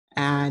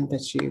head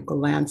that you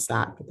glance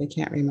at, but they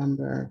can't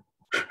remember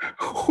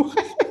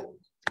what.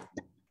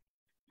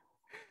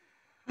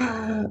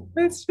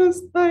 It's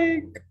just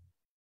like,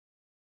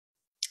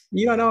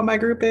 you don't know what my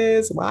group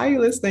is. Why are you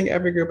listening to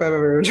every group I've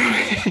ever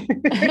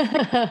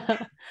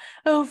joined?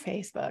 Oh,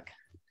 Facebook.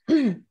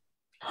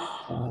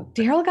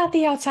 Darrell got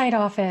the outside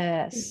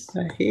office.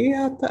 He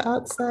at the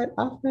outside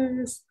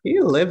office. He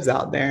lives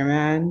out there,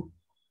 man.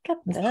 Got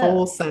This this.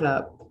 whole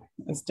setup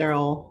is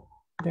Darrell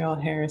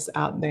Harris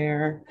out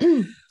there.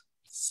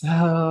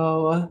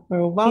 So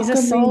we're welcoming.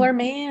 He's a solar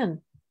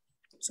man.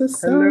 It's a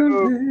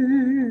solar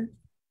man.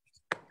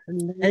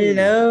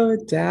 Hello,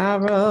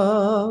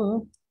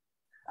 Darrell.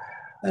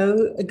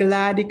 Oh,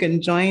 glad you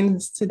can join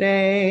us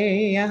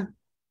today.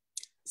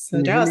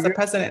 So Darrell is the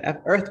president of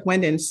Earth,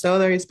 Wind, and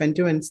Solar. He's been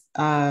doing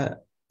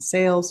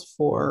sales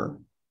for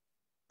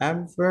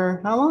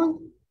ever. How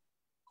long?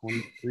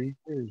 23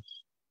 years.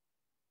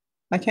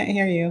 I can't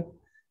hear you.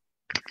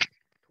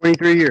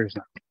 23 years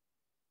now.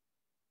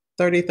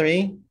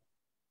 33?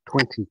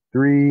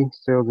 23,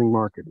 sales and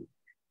marketing.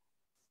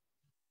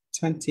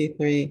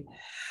 23.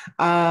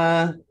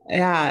 Yeah,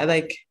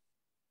 like,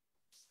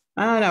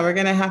 I don't know. We're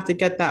going to have to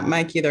get that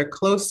mic either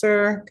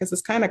closer because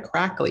it's kind of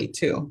crackly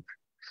too.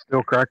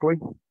 Still crackly?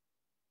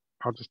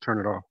 I'll just turn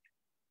it off.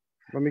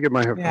 Let me get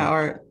my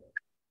headphones.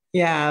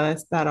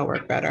 That'll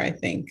work better, I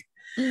think,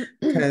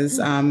 because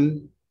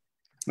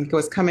it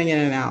was coming in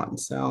and out.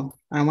 So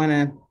I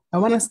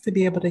want us to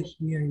be able to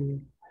hear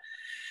you.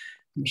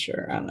 I'm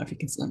sure. I don't know if you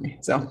can see me.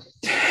 So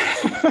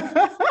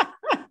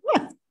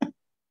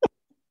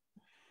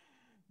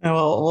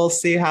we'll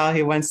see how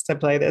he wants to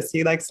play this.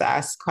 He likes to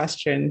ask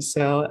questions,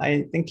 so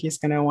I think he's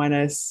going to want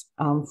us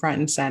front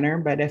and center.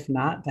 But if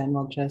not, then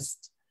we'll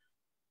just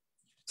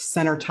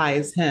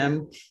centertize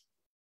him,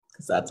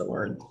 because that's a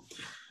word.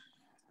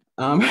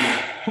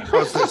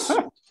 How's this?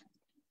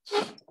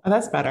 Oh,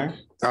 that's better.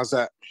 How's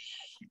that?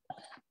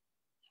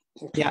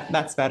 Yeah,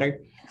 that's better.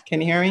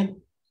 Can you hear me?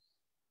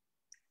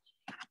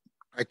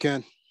 I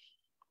can.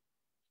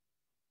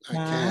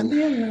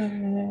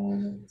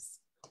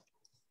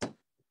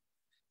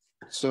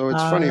 So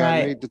it's funny,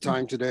 right. I made the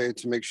time today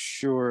to make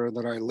sure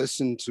that I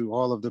listened to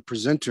all of the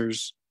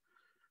presenters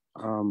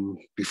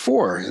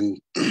before, and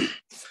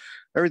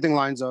everything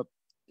lines up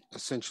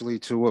essentially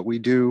to what we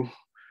do,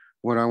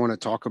 what I want to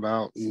talk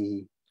about,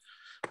 and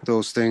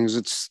those things.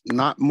 It's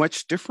not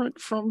much different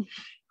from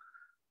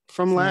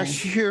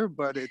last year,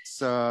 but it's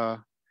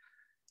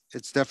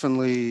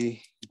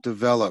definitely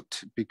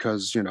developed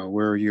because, you know,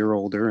 we're a year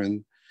older,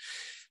 and,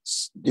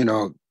 you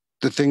know,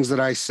 the things that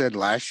I said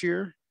last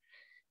year,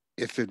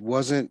 if it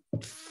wasn't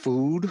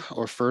food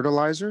or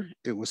fertilizer,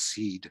 it was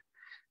seed.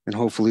 And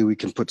hopefully we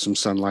can put some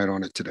sunlight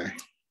on it today.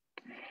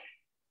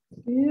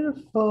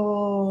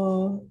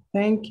 Beautiful.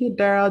 Thank you,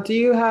 Darrell. Do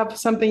you have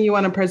something you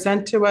want to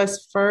present to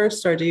us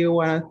first, or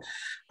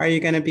are you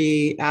going to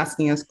be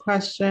asking us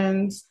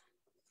questions?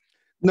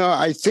 No,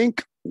 I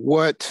think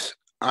what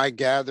I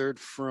gathered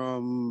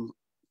from,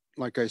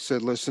 like I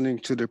said, listening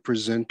to the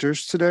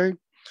presenters today,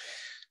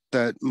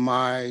 that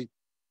my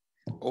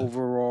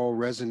overall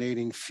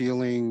resonating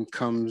feeling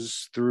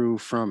comes through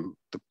from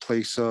the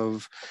place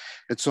of,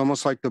 it's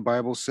almost like the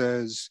Bible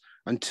says,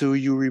 until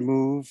you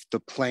remove the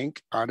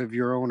plank out of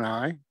your own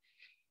eye,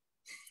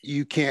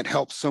 you can't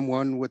help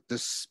someone with the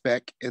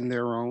speck in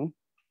their own,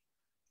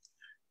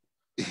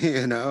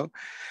 you know,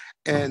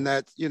 and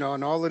that, you know,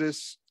 and all of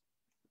this,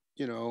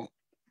 you know,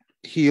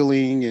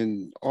 healing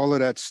and all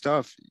of that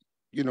stuff,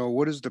 you know,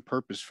 what is the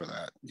purpose for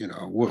that? You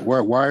know,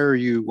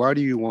 why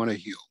do you want to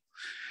heal?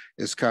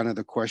 Is kind of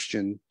the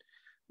question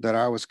that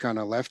I was kind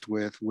of left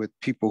with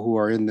people who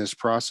are in this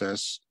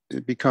process.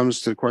 It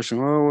becomes the question,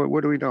 well,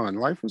 what are we doing?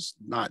 Life was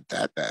not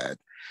that bad.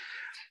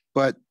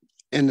 But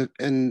in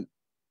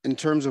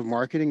terms of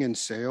marketing and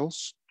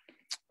sales,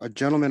 a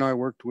gentleman I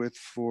worked with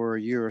for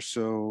a year or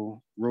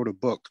so wrote a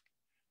book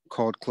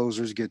called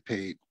Closers Get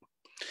Paid.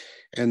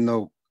 And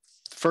the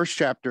first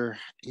chapter,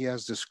 he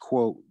has this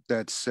quote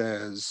that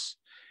says,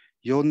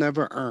 you'll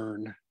never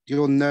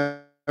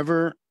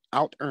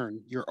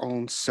out-earn your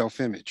own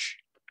self-image.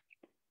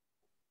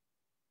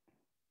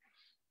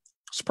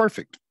 It's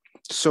perfect.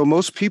 So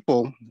most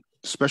people,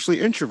 especially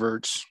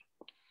introverts,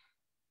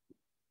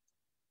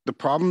 the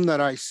problem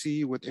that I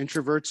see with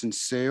introverts in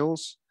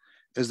sales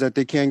is that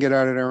they can't get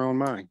out of their own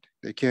mind.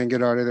 They can't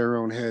get out of their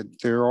own head.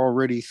 They're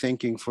already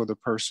thinking for the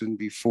person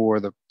before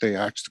they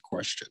ask the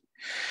question.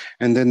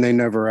 And then they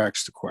never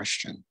ask the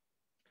question.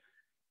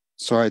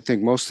 So I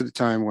think most of the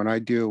time when I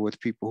deal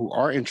with people who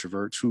are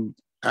introverts, who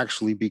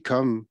actually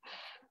become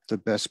the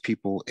best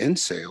people in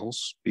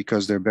sales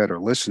because they're better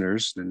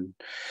listeners than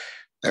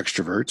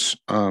extroverts,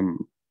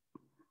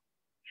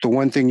 the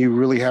one thing you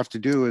really have to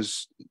do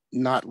is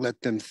not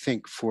let them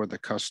think for the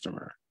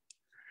customer.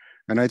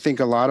 And I think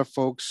a lot of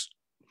folks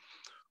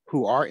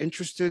who are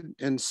interested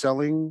in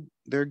selling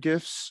their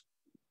gifts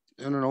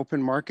in an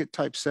open market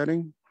type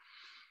setting,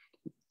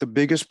 the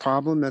biggest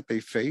problem that they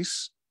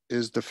face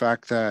is the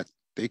fact that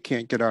They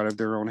can't get out of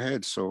their own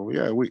head. So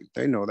yeah,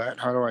 they know that.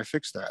 How do I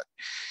fix that?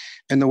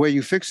 And the way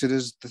you fix it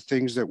is the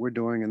things that we're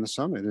doing in the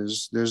summit.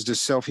 Is there's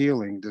this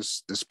self-healing,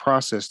 this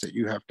process that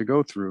you have to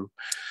go through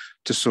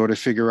to sort of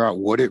figure out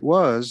what it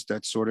was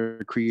that sort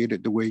of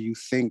created the way you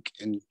think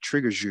and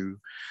triggers you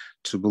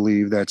to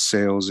believe that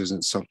sales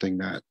isn't something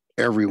that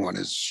everyone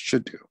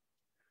should do.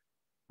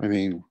 I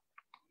mean,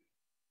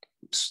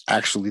 it's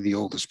actually the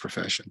oldest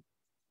profession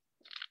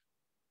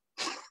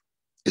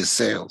is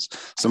sales.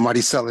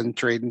 Somebody selling,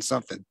 trading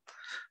something.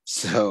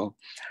 So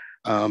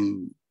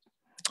I'll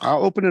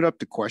open it up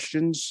to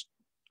questions.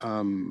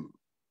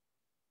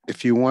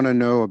 If you want to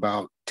know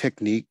about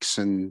techniques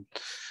and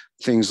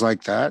things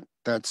like that,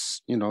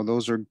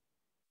 those are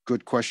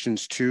good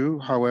questions too.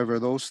 However,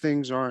 those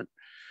things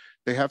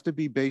they have to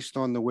be based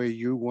on the way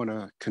you want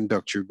to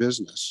conduct your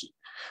business.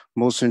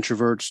 Most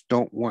introverts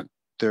don't want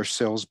their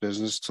sales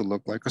business to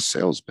look like a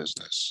sales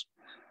business,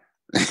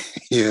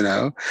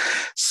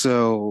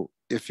 So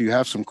if you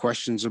have some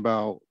questions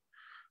about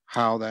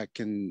how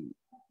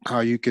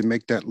you can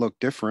make that look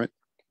different,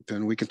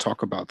 then we can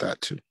talk about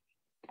that too.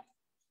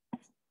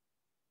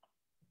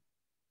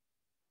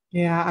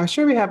 Yeah, I'm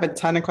sure we have a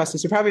ton of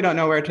questions. We probably don't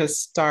know where to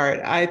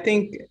start. I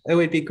think it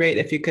would be great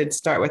if you could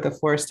start with the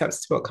 4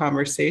 steps to a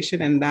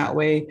conversation, and that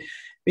way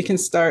we can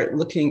start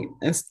looking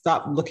and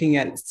stop looking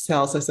at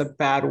sales as a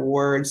bad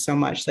word so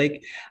much.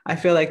 Like, I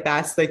feel like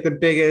that's like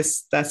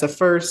that's the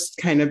first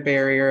kind of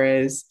barrier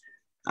is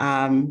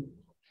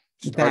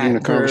Starting that the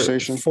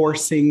conversation,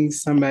 forcing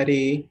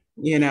somebody,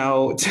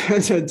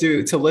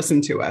 to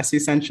listen to us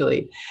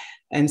essentially,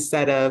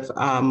 instead of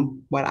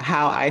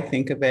how I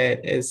think of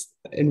it is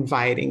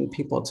inviting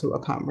people to a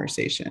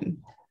conversation.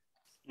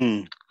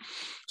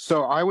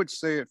 So I would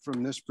say it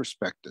from this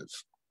perspective.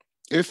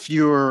 If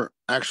you're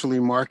actually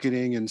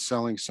marketing and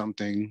selling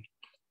something,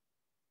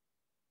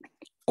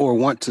 or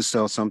want to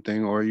sell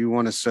something, or you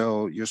want to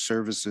sell your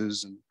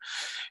services and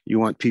you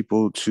want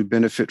people to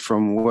benefit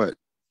from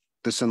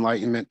this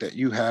enlightenment that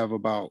you have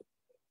about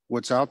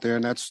what's out there,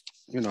 and that's,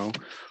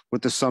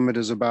 what the summit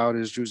is about,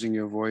 is using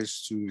your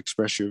voice to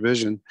express your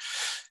vision,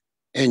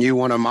 and you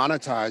want to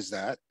monetize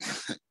that,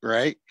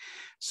 right?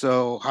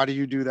 So how do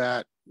you do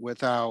that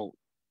without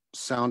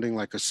sounding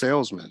like a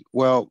salesman?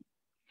 Well,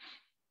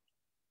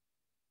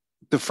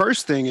 the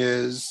first thing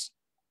is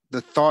the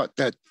thought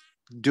that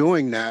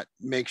doing that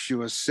makes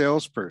you a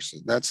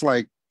salesperson. That's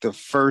like the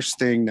first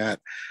thing that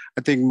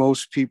I think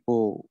most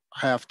people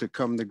have to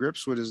come to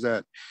grips with, is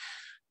that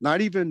not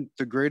even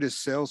the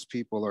greatest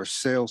salespeople are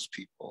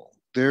salespeople.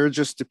 They're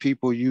just the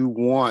people you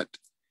want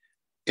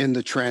in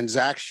the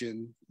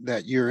transaction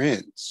that you're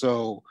in.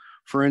 So,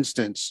 for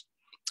instance,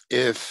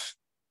 if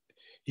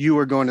you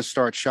are going to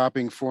start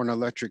shopping for an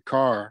electric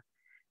car,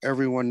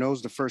 everyone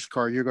knows the first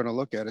car you're going to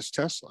look at is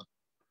Tesla,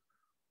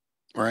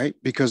 right?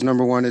 Because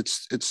number one,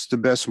 it's the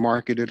best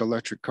marketed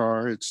electric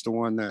car. It's the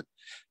one that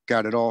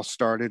got it all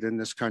started in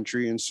this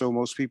country. And so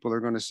most people are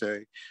going to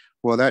say,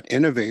 well, that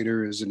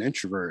innovator is an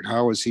introvert.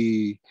 How is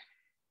he,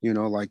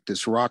 like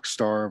this rock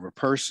star of a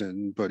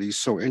person, but he's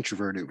so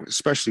introverted,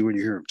 especially when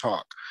you hear him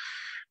talk.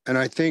 And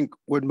I think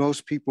what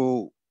most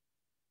people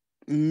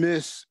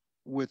miss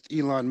with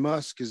Elon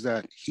Musk is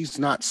that he's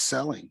not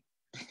selling.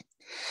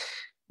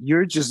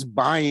 You're just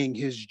buying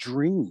his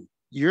dream.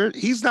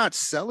 He's not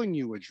selling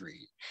you a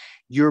dream.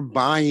 You're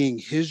buying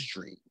his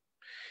dream.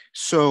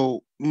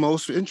 So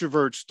most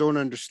introverts don't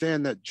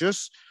understand that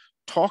just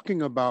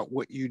talking about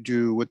what you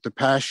do with the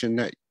passion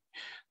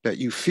that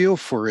you feel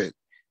for it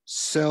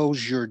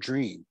sells your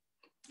dream.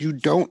 You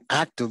don't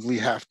actively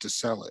have to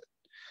sell it.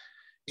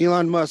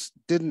 Elon Musk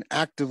didn't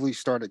actively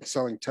start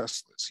selling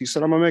Teslas. He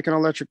said, I'm going to make an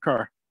electric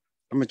car.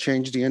 I'm going to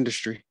change the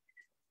industry.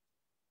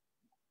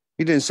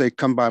 He didn't say,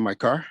 come buy my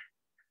car.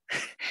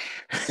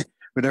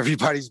 But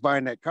everybody's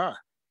buying that car.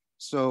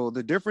 So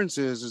the difference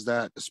is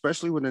that,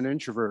 especially with an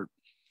introvert,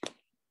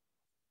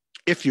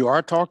 if you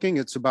are talking,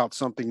 it's about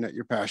something that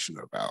you're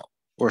passionate about,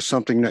 or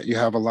something that you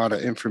have a lot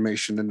of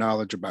information and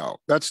knowledge about.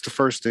 That's the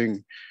first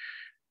thing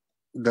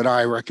that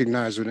I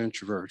recognize with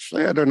introverts.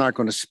 Yeah, they're not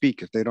going to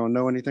speak if they don't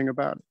know anything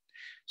about it.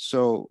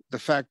 So the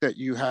fact that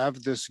you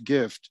have this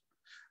gift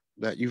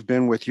that you've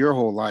been with your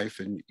whole life,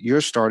 and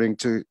you're starting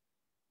to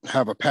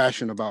have a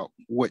passion about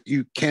what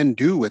you can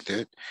do with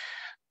it,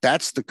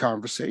 that's the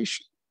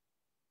conversation.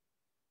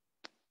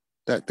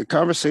 That the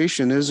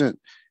conversation isn't,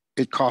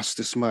 it costs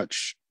this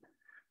much,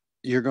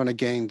 you're going to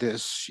gain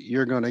this,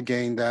 you're going to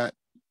gain that.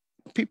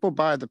 People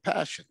buy the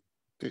passion.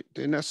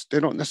 They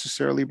don't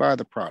necessarily buy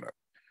the product.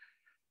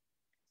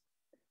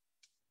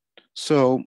 So